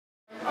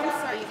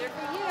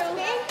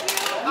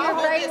You're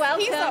very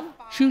welcome.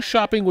 Shoe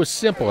shopping was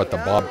simple at the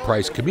Bob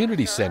Price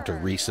Community Center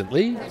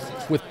recently,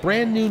 with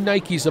brand new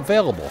Nikes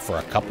available for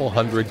a couple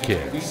hundred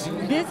kids.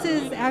 This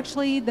is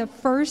actually the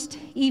first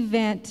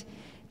event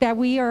that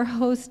we are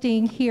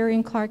hosting here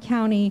in Clark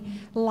County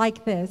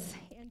like this.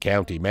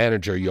 County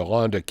Manager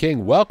Yolanda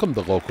King welcomed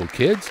the local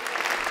kids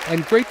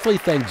and gratefully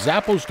thanked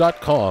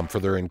Zappos.com for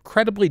their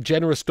incredibly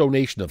generous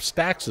donation of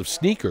stacks of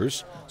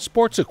sneakers,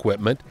 sports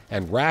equipment,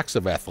 and racks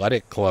of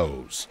athletic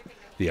clothes.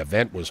 The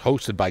event was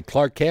hosted by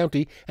Clark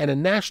County and a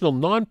national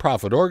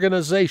nonprofit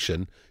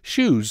organization,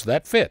 Shoes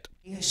That Fit.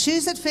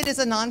 Shoes That Fit is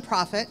a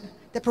nonprofit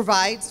that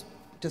provides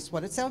just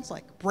what it sounds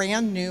like,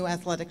 brand new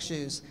athletic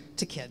shoes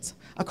to kids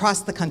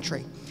across the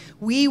country.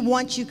 We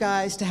want you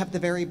guys to have the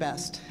very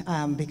best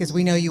because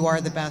we know you are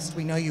the best.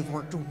 We know you've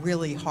worked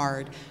really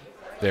hard.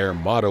 Their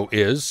motto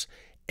is,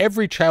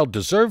 "Every child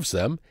deserves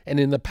them," and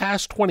in the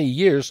past 20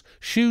 years,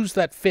 Shoes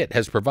That Fit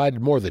has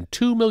provided more than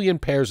 2 million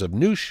pairs of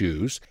new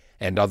shoes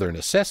and other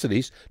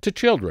necessities to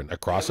children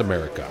across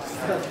America.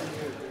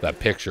 The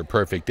Picture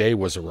Perfect Day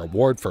was a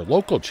reward for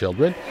local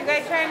children, You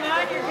guys trying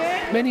on? You're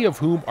good? many of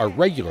whom are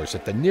regulars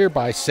at the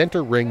nearby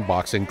Center Ring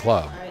Boxing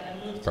Club.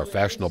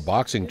 Professional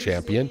boxing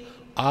champion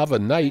Ava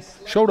Knight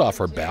showed off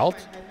her belt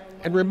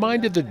and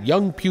reminded the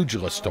young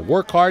pugilists to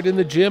work hard in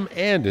the gym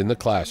and in the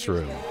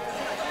classroom.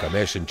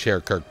 Commission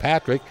Chair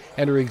Kirkpatrick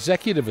and her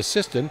executive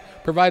assistant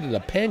provided a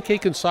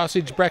pancake and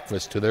sausage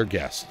breakfast to their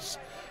guests,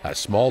 a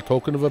small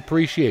token of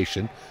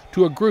appreciation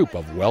to a group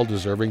of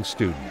well-deserving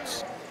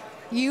students.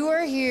 You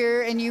are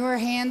here and you are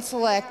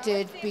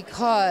hand-selected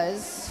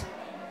because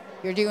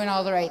you're doing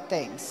all the right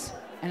things.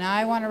 And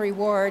I want to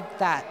reward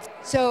that.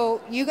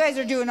 So you guys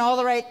are doing all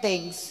the right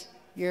things.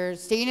 You're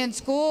staying in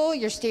school,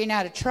 you're staying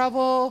out of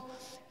trouble,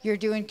 you're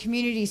doing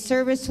community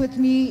service with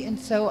me. And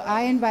so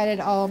I invited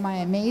all of my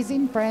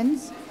amazing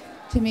friends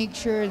to make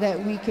sure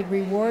that we could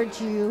reward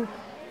you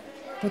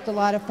with a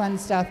lot of fun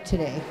stuff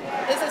today.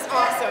 This is